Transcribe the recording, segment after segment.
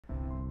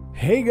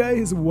Hey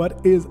guys,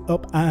 what is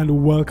up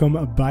and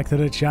welcome back to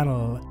the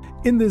channel.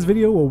 In this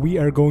video we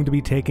are going to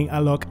be taking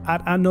a look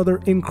at another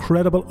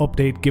incredible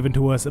update given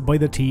to us by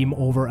the team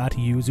over at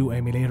Yuzu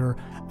Emulator,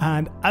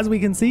 and as we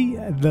can see,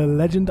 The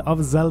Legend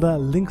of Zelda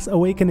Link's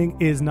Awakening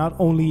is not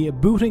only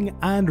booting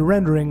and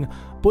rendering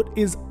but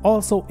is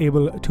also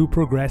able to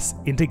progress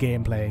into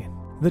gameplay.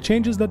 The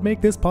changes that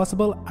make this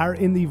possible are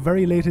in the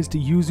very latest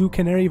Yuzu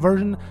Canary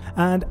version,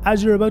 and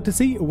as you're about to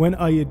see when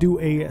I do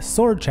a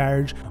sword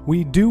charge,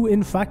 we do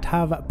in fact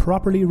have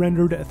properly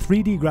rendered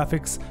 3D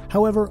graphics.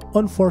 However,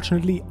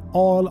 unfortunately,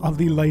 all of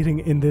the lighting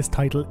in this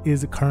title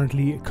is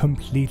currently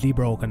completely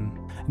broken.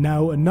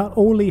 Now, not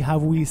only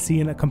have we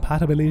seen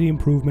compatibility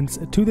improvements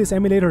to this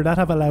emulator that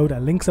have allowed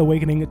Link's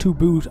Awakening to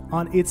boot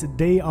on its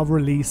day of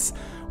release,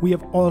 we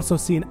have also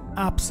seen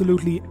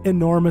absolutely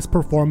enormous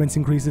performance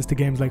increases to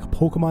games like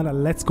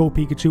Pokemon Let's Go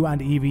Pikachu and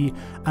Eevee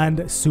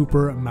and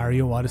Super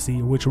Mario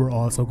Odyssey, which we're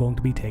also going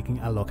to be taking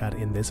a look at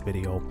in this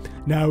video.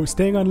 Now,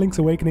 staying on Link's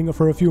Awakening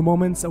for a few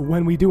moments,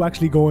 when we do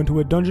actually go into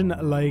a dungeon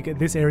like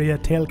this area,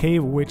 Tail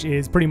Cave, which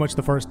is pretty much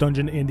the first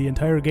dungeon in the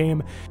entire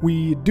game,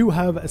 we do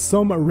have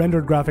some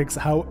rendered graphics.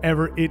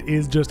 However, it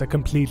is just a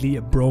completely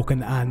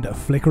broken and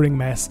flickering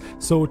mess,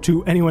 so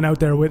to anyone out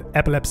there with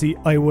epilepsy,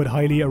 I would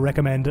highly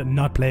recommend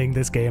not playing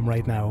this game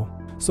right now.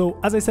 So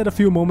as I said a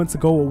few moments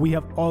ago, we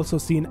have also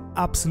seen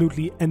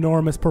absolutely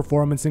enormous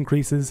performance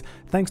increases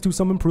thanks to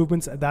some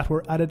improvements that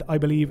were added, I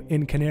believe,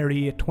 in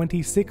Canary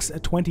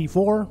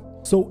 2624.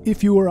 So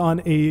if you are on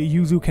a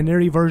Yuzu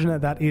Canary version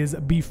that is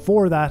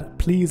before that,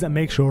 please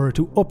make sure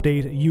to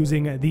update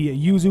using the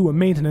Yuzu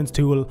maintenance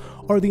tool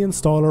or the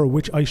installer,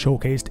 which I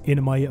showcased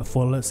in my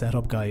full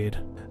setup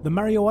guide. The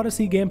Mario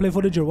Odyssey gameplay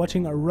footage you're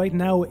watching right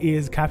now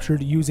is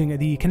captured using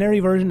the Canary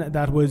version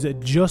that was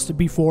just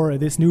before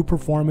this new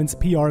performance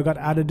PR got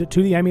added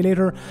to the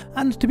emulator,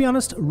 and to be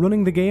honest,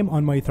 running the game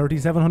on my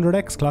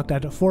 3700X clocked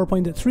at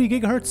 4.3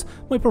 GHz,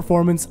 my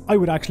performance I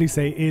would actually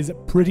say is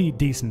pretty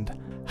decent.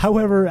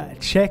 However,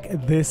 check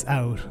this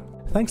out.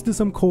 Thanks to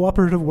some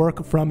cooperative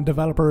work from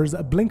developers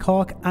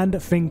Blinkhawk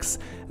and Finks,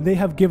 they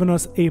have given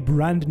us a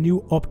brand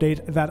new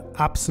update that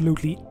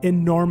absolutely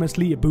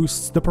enormously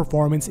boosts the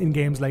performance in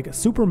games like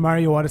Super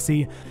Mario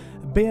Odyssey,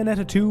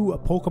 Bayonetta 2,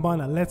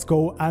 Pokemon Let's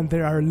Go, and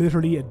there are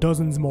literally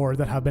dozens more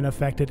that have been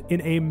affected in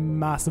a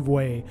massive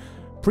way.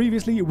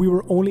 Previously, we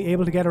were only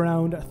able to get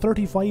around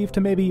 35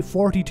 to maybe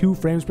 42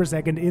 frames per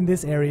second in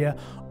this area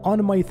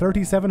on my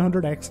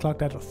 3700X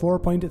clocked at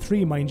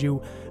 4.3 mind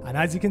you, and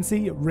as you can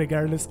see,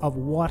 regardless of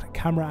what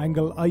camera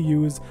angle I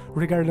use,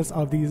 regardless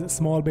of these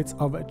small bits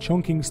of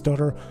chunking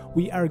stutter,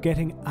 we are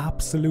getting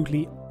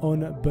absolutely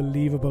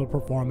unbelievable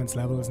performance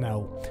levels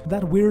now.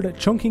 That weird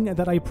chunking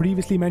that I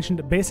previously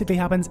mentioned basically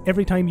happens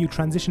every time you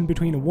transition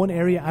between one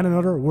area and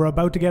another. We're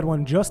about to get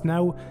one just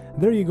now.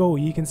 There you go,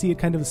 you can see it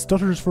kind of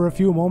stutters for a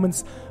few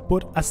moments,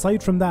 but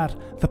aside from that,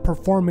 the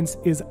performance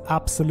is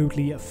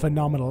absolutely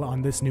phenomenal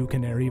on this new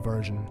Canary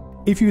version.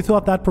 If you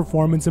thought that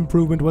performance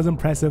improvement was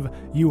impressive,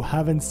 you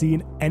haven't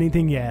seen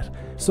anything yet.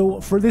 So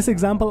for this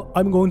example,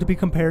 I'm going to be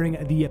comparing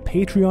the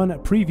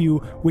Patreon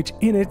preview, which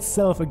in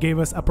itself gave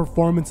us a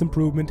performance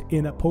improvement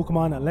in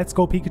Pokemon Let's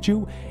Go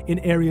Pikachu, in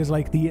areas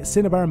like the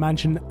Cinnabar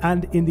Mansion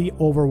and in the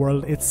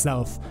overworld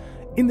itself.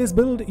 In this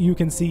build, you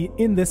can see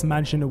in this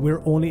mansion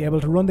we're only able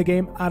to run the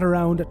game at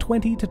around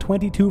 20 to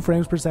 22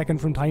 frames per second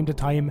from time to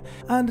time,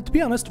 and to be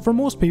honest, for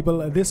most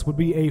people this would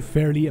be a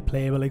fairly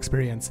playable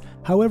experience.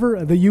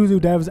 However, the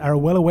Yuzu devs are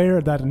well aware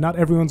that not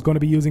everyone's going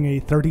to be using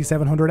a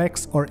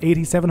 3700X or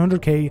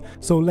 8700K,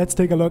 so let's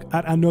take a look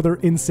at another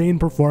insane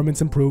performance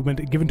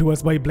improvement given to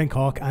us by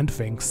Blinkhawk and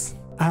Finks.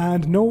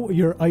 And no,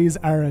 your eyes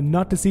are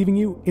not deceiving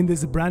you. In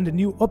this brand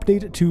new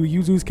update to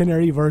Yuzu's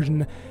Canary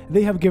version,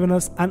 they have given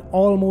us an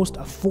almost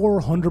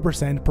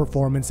 400%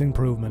 performance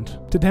improvement.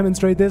 To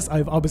demonstrate this,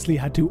 I've obviously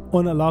had to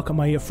unlock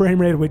my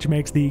frame rate, which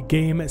makes the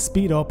game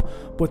speed up,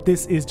 but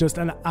this is just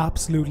an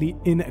absolutely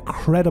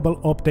incredible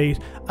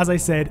update. As I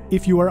said,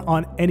 if you are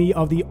on any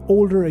of the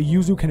older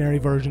Yuzu Canary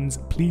versions,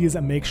 please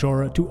make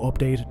sure to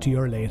update to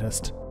your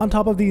latest. On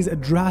top of these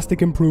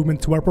drastic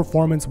improvements to our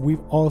performance,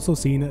 we've also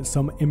seen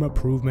some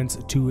improvements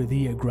to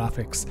the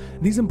graphics.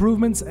 These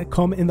improvements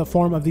come in the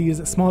form of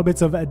these small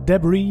bits of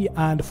debris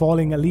and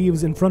falling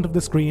leaves in front of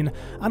the screen,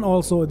 and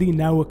also the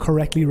now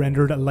correctly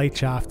rendered light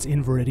shafts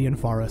in Viridian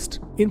Forest.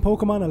 In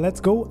Pokemon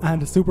Let's Go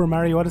and Super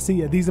Mario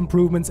Odyssey, these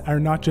improvements are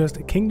not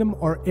just kingdom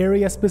or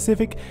area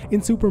specific.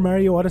 In Super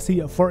Mario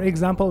Odyssey, for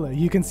example,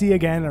 you can see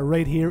again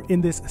right here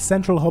in this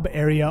central hub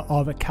area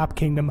of Cap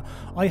Kingdom,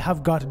 I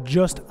have got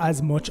just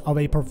as much of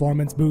a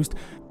performance boost,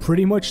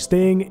 pretty much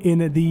staying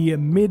in the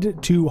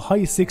mid to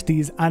high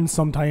 60s and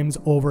sometimes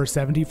over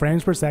 70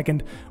 frames per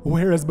second,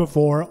 whereas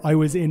before I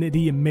was in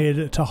the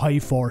mid to high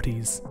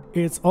 40s.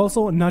 It's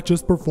also not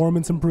just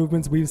performance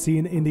improvements we've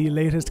seen in the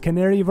latest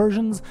Canary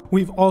versions,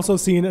 we've also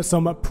seen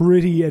some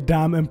pretty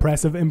damn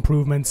impressive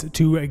improvements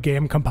to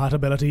game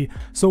compatibility,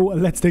 so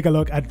let's take a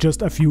look at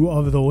just a few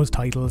of those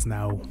titles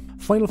now.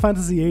 Final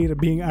Fantasy VIII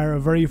being our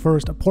very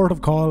first port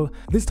of call,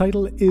 this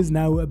title is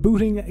now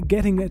booting,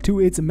 getting to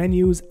its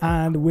menus,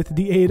 and with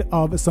the aid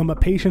of some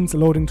patience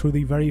loading through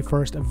the very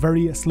first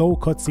very slow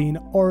cutscene,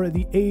 or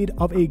the aid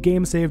of a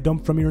game save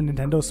dump from your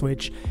Nintendo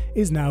Switch,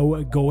 is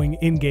now going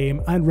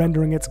in-game and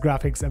rendering its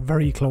graphics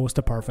very close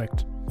to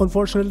perfect.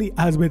 Unfortunately,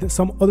 as with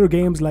some other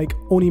games like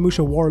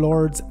Onimusha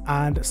Warlords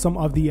and some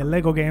of the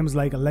LEGO games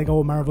like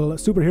LEGO Marvel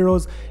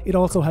Superheroes, it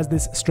also has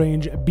this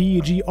strange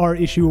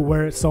BGR issue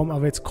where some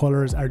of its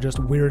colours are just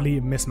weirdly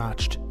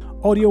mismatched.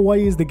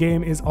 Audio-wise, the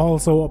game is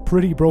also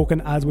pretty broken,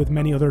 as with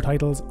many other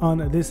titles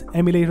on this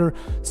emulator,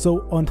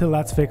 so until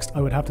that's fixed, I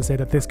would have to say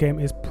that this game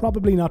is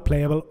probably not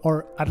playable,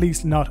 or at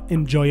least not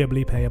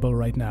enjoyably playable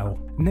right now.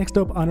 Next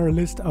up on our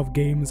list of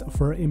games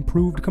for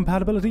improved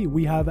compatibility,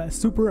 we have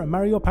Super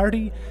Mario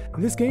Party.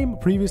 This game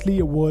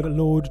previously would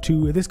load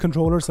to this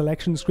controller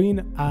selection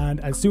screen, and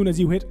as soon as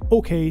you hit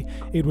OK,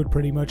 it would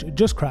pretty much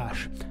just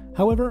crash.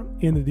 However,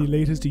 in the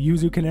latest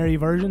Yuzu Canary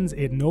versions,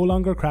 it no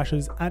longer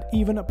crashes and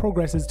even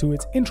progresses to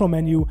its intro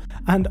menu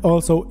and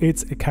also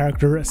its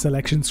character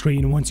selection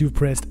screen once you've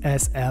pressed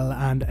SL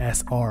and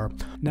SR.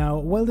 Now,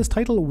 while this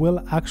title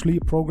will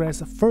actually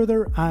progress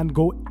further and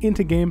go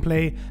into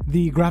gameplay,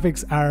 the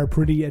graphics are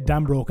pretty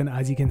damn broken,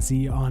 as you can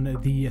see on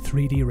the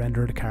 3D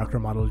rendered character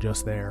model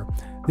just there.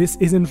 This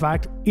is in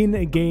fact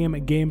in-game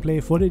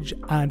gameplay footage,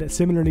 and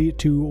similarly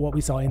to what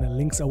we saw in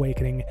Link's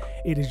Awakening,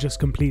 it is just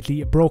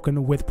completely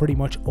broken with pretty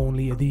much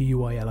only the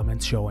UI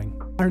elements showing.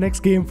 Our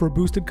next game for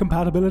boosted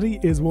compatibility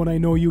is one I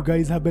know you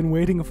guys have been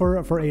waiting for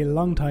a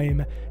long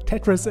time.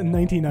 Tetris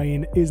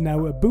 99 is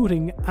now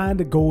booting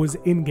and goes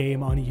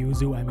in-game on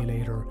Yuzu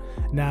Emulator.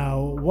 Now,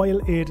 while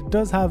it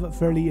does have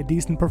fairly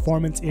decent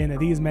performance in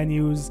these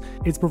menus,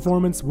 its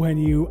performance when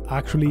you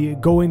actually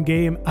go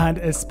in-game, and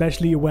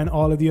especially when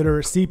all of the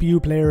other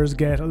CPU players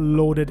get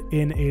loaded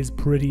in, is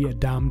pretty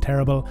damn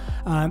terrible.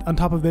 And on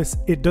top of this,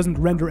 it doesn't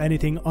render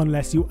anything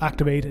unless you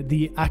activate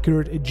the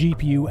accurate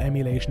GPU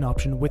emulation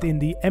option within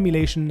the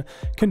Emulation,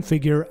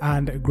 Configure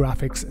and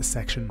Graphics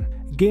section.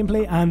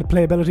 Gameplay and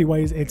playability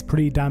wise, it's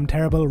pretty damn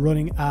terrible,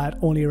 running at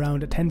only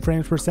around 10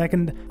 frames per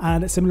second,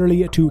 and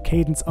similarly to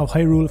Cadence of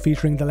Hyrule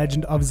featuring The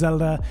Legend of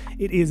Zelda,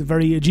 it is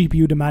very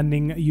GPU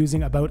demanding,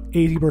 using about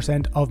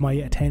 80% of my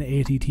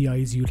 1080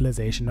 Ti's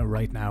utilization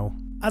right now.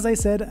 As I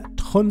said,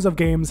 tons of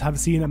games have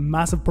seen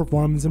massive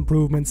performance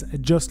improvements,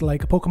 just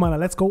like Pokemon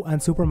Let's Go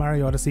and Super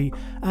Mario Odyssey,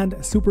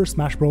 and Super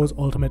Smash Bros.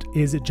 Ultimate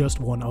is just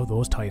one of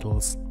those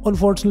titles.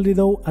 Unfortunately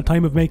though, at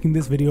time of making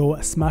this video,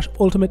 Smash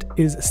Ultimate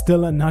is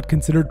still not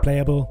considered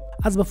playable.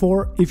 As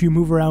before, if you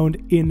move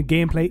around in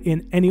gameplay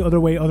in any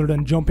other way other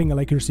than jumping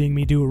like you're seeing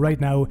me do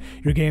right now,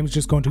 your game's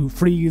just going to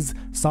freeze,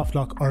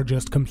 softlock, or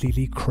just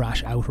completely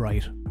crash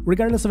outright.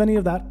 Regardless of any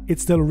of that,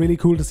 it's still really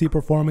cool to see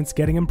performance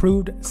getting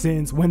improved,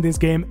 since when this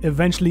game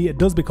eventually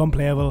does become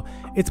playable,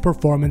 its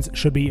performance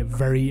should be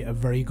very,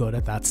 very good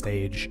at that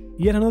stage.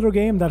 Yet another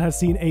game that has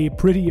seen a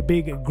pretty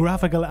big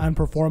graphical and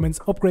performance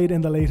upgrade in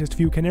the latest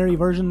few Canary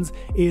versions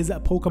is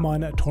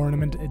Pokemon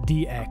Tournament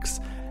DX.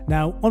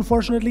 Now,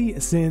 unfortunately,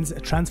 since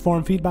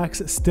transform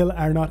feedbacks still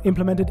are not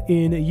implemented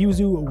in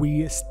Yuzu,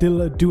 we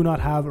still do not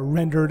have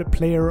rendered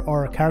player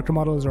or character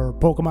models or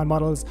Pokemon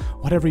models,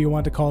 whatever you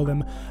want to call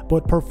them,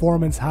 but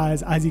performance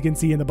has, as you can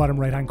see in the bottom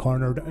right hand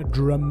corner,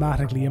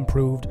 dramatically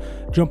improved,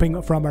 jumping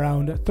from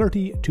around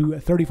 30 to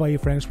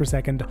 35 frames per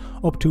second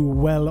up to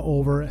well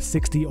over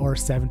 60 or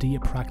 70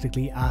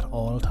 practically at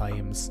all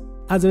times.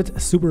 As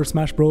with Super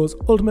Smash Bros.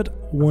 Ultimate,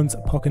 once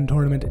Pokken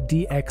Tournament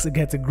DX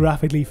gets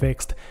graphically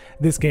fixed,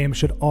 this game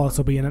should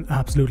also be in an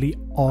absolutely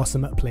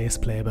awesome place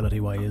playability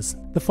wise.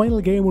 The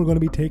final game we're going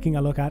to be taking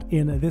a look at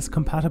in this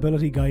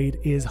compatibility guide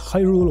is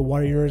Hyrule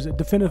Warriors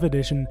Definitive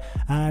Edition,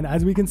 and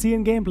as we can see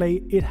in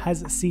gameplay, it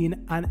has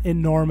seen an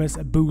enormous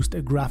boost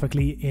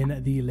graphically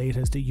in the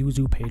latest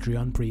Yuzu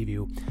Patreon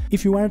preview.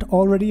 If you aren't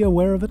already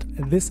aware of it,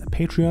 this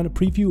Patreon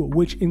preview,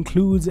 which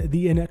includes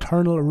the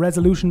internal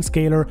resolution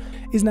scaler,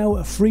 is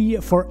now free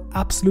for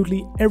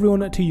absolutely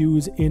everyone to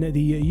use in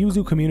the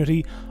Yuzu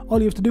community. All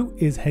you have to do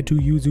is head to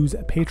Yuzu's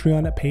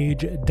Patreon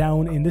page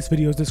down in this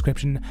video's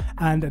description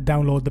and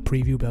download the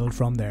preview build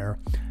from there.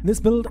 This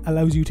build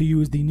allows you to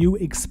use the new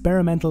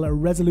experimental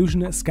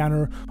resolution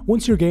scanner.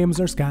 Once your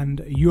games are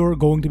scanned, you're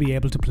going to be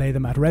able to play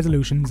them at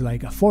resolutions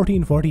like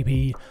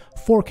 1440p,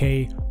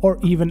 4K, or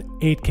even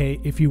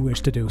 8K if you wish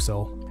to do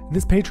so.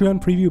 This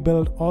Patreon preview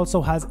build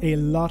also has a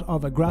lot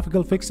of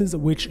graphical fixes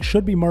which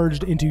should be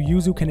merged into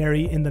Yuzu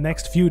Canary in the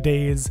next few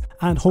days,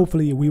 and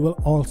hopefully we will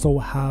also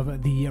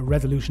have the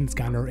resolution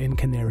scanner in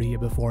Canary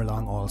before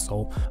long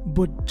also.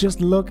 But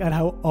just look at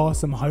how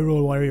awesome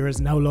Hyrule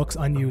Warriors now looks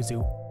on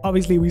Yuzu.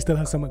 Obviously, we still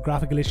have some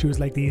graphical issues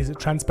like these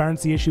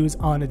transparency issues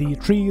on the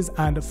trees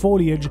and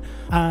foliage,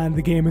 and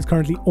the game is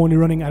currently only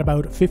running at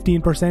about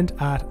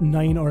 15% at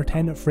 9 or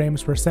 10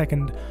 frames per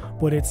second,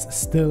 but it's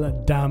still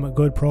damn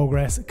good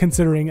progress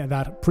considering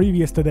that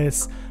previous to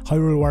this,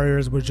 Hyrule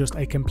Warriors was just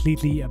a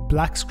completely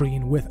black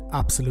screen with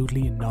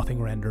absolutely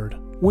nothing rendered.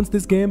 Once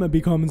this game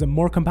becomes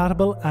more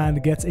compatible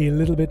and gets a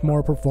little bit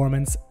more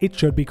performance, it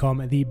should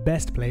become the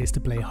best place to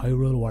play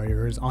Hyrule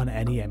Warriors on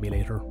any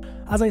emulator.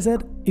 As I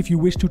said, if you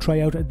wish to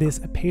try out this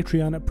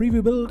Patreon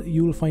preview build,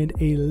 you'll find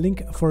a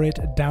link for it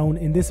down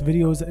in this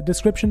video's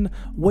description.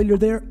 While you're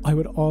there, I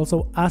would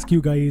also ask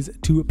you guys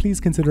to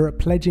please consider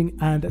pledging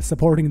and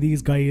supporting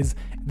these guys.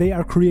 They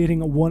are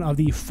creating one of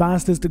the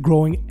fastest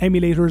growing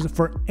emulators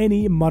for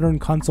any modern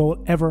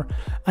console ever,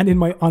 and in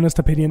my honest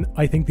opinion,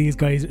 I think these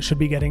guys should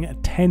be getting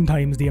 10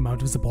 times the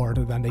amount of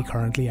support than they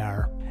currently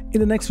are. In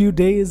the next few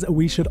days,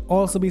 we should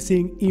also be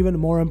seeing even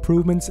more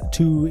improvements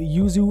to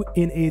Yuzu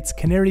in its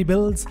Canary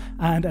builds,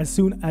 and as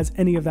soon as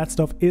any of that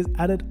stuff is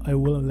added, I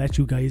will let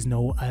you guys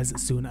know as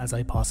soon as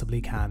I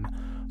possibly can.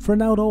 For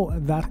now though,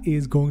 that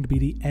is going to be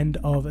the end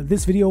of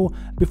this video.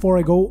 Before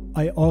I go,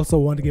 I also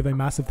want to give a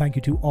massive thank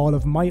you to all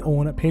of my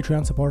own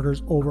Patreon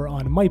supporters over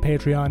on my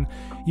Patreon.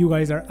 You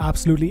guys are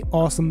absolutely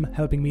awesome,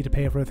 helping me to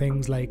pay for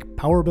things like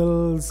power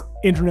bills,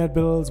 internet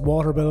bills,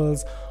 water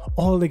bills,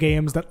 all the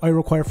games that I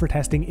require for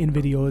testing in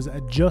videos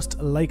just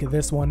like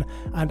this one,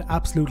 and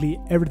absolutely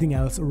everything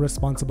else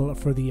responsible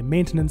for the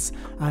maintenance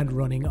and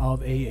running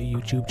of a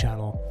YouTube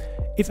channel.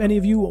 If any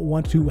of you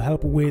want to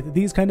help with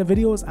these kind of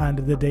videos and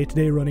the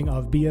day-to-day running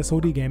of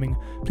BSOD gaming,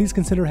 please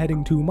consider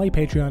heading to my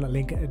Patreon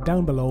link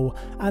down below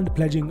and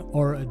pledging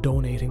or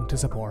donating to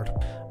support.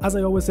 As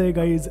I always say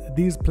guys,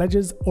 these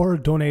pledges or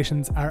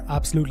donations are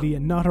absolutely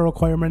not a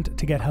requirement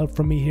to get help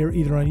from me here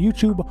either on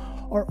YouTube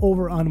or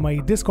over on my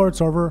Discord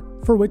server,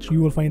 for which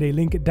you will find a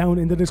link down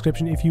in the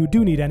description if you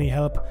do need any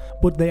help,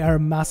 but they are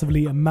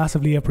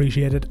massively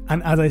appreciated,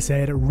 and as I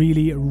said,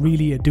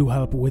 really do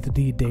help with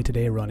the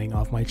day-to-day running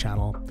of my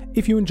channel.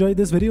 If you enjoyed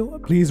this video,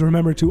 please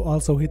remember to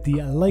also hit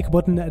the like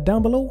button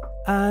down below,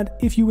 and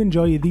if you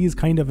enjoy these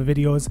kind of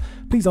videos,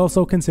 please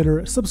also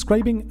consider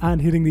subscribing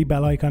and hitting the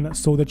bell icon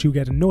so that you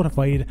get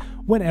notified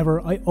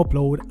whenever I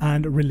upload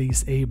and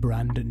release a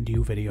brand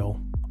new video.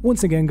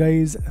 Once again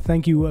guys,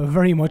 thank you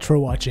very much for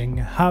watching,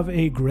 have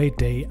a great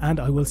day, and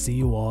I will see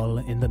you all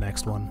in the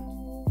next one.